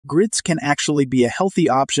grits can actually be a healthy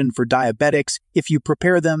option for diabetics if you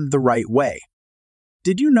prepare them the right way.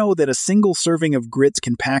 Did you know that a single serving of grits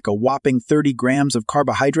can pack a whopping 30 grams of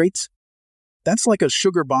carbohydrates? That's like a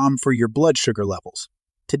sugar bomb for your blood sugar levels.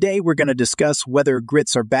 Today we're going to discuss whether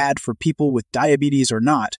grits are bad for people with diabetes or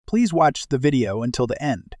not. Please watch the video until the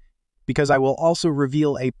end, because I will also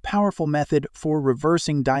reveal a powerful method for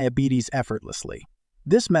reversing diabetes effortlessly.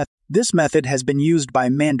 This method has been used by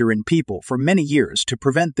Mandarin people for many years to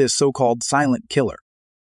prevent this so-called silent killer.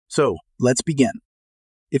 So, let's begin.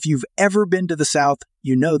 If you've ever been to the South,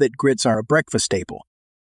 you know that grits are a breakfast staple.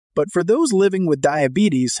 But for those living with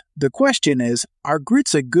diabetes, the question is, are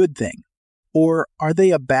grits a good thing? Or are they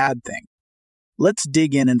a bad thing? Let's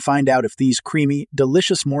dig in and find out if these creamy,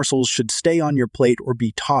 delicious morsels should stay on your plate or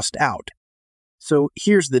be tossed out. So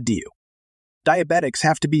here's the deal. Diabetics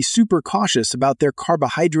have to be super cautious about their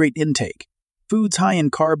carbohydrate intake. Foods high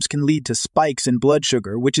in carbs can lead to spikes in blood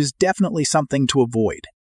sugar, which is definitely something to avoid.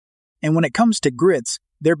 And when it comes to grits,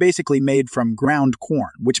 they're basically made from ground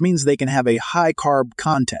corn, which means they can have a high carb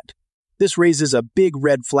content. This raises a big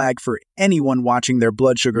red flag for anyone watching their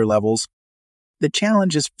blood sugar levels. The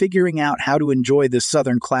challenge is figuring out how to enjoy this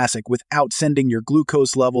Southern classic without sending your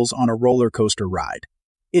glucose levels on a roller coaster ride.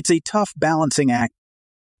 It's a tough balancing act.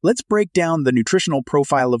 Let's break down the nutritional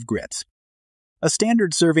profile of grits. A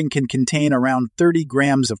standard serving can contain around 30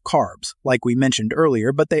 grams of carbs, like we mentioned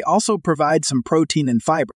earlier, but they also provide some protein and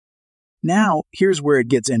fiber. Now, here's where it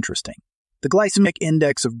gets interesting. The glycemic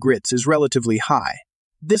index of grits is relatively high.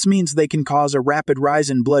 This means they can cause a rapid rise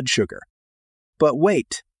in blood sugar. But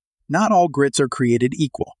wait, not all grits are created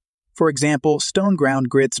equal. For example, stone ground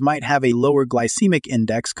grits might have a lower glycemic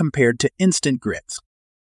index compared to instant grits.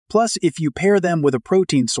 Plus, if you pair them with a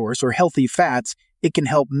protein source or healthy fats, it can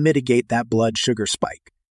help mitigate that blood sugar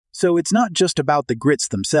spike. So it's not just about the grits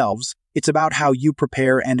themselves, it's about how you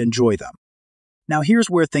prepare and enjoy them. Now here's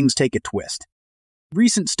where things take a twist.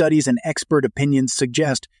 Recent studies and expert opinions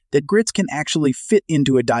suggest that grits can actually fit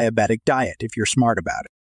into a diabetic diet if you're smart about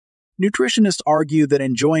it. Nutritionists argue that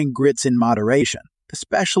enjoying grits in moderation,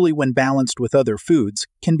 especially when balanced with other foods,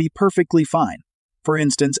 can be perfectly fine. For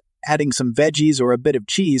instance, adding some veggies or a bit of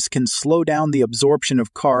cheese can slow down the absorption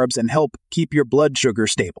of carbs and help keep your blood sugar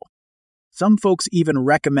stable. Some folks even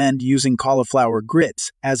recommend using cauliflower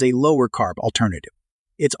grits as a lower-carb alternative.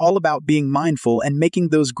 It's all about being mindful and making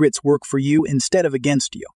those grits work for you instead of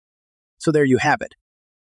against you. So there you have it.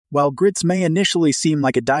 While grits may initially seem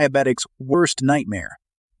like a diabetic's worst nightmare,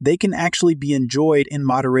 they can actually be enjoyed in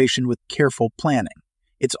moderation with careful planning.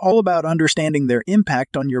 It's all about understanding their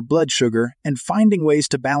impact on your blood sugar and finding ways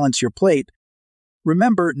to balance your plate.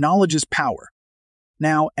 Remember, knowledge is power.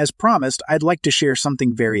 Now, as promised, I'd like to share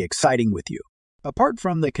something very exciting with you. Apart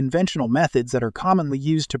from the conventional methods that are commonly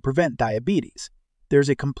used to prevent diabetes, there's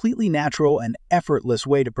a completely natural and effortless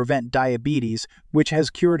way to prevent diabetes, which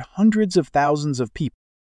has cured hundreds of thousands of people.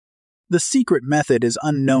 The secret method is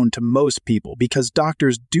unknown to most people because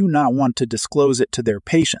doctors do not want to disclose it to their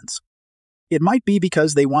patients. It might be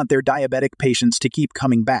because they want their diabetic patients to keep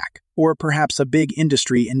coming back, or perhaps a big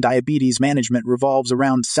industry in diabetes management revolves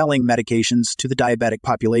around selling medications to the diabetic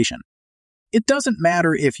population. It doesn't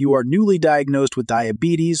matter if you are newly diagnosed with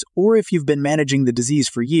diabetes or if you've been managing the disease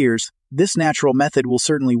for years, this natural method will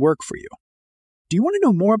certainly work for you. Do you want to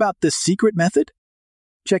know more about this secret method?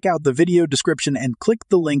 Check out the video description and click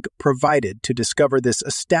the link provided to discover this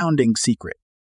astounding secret.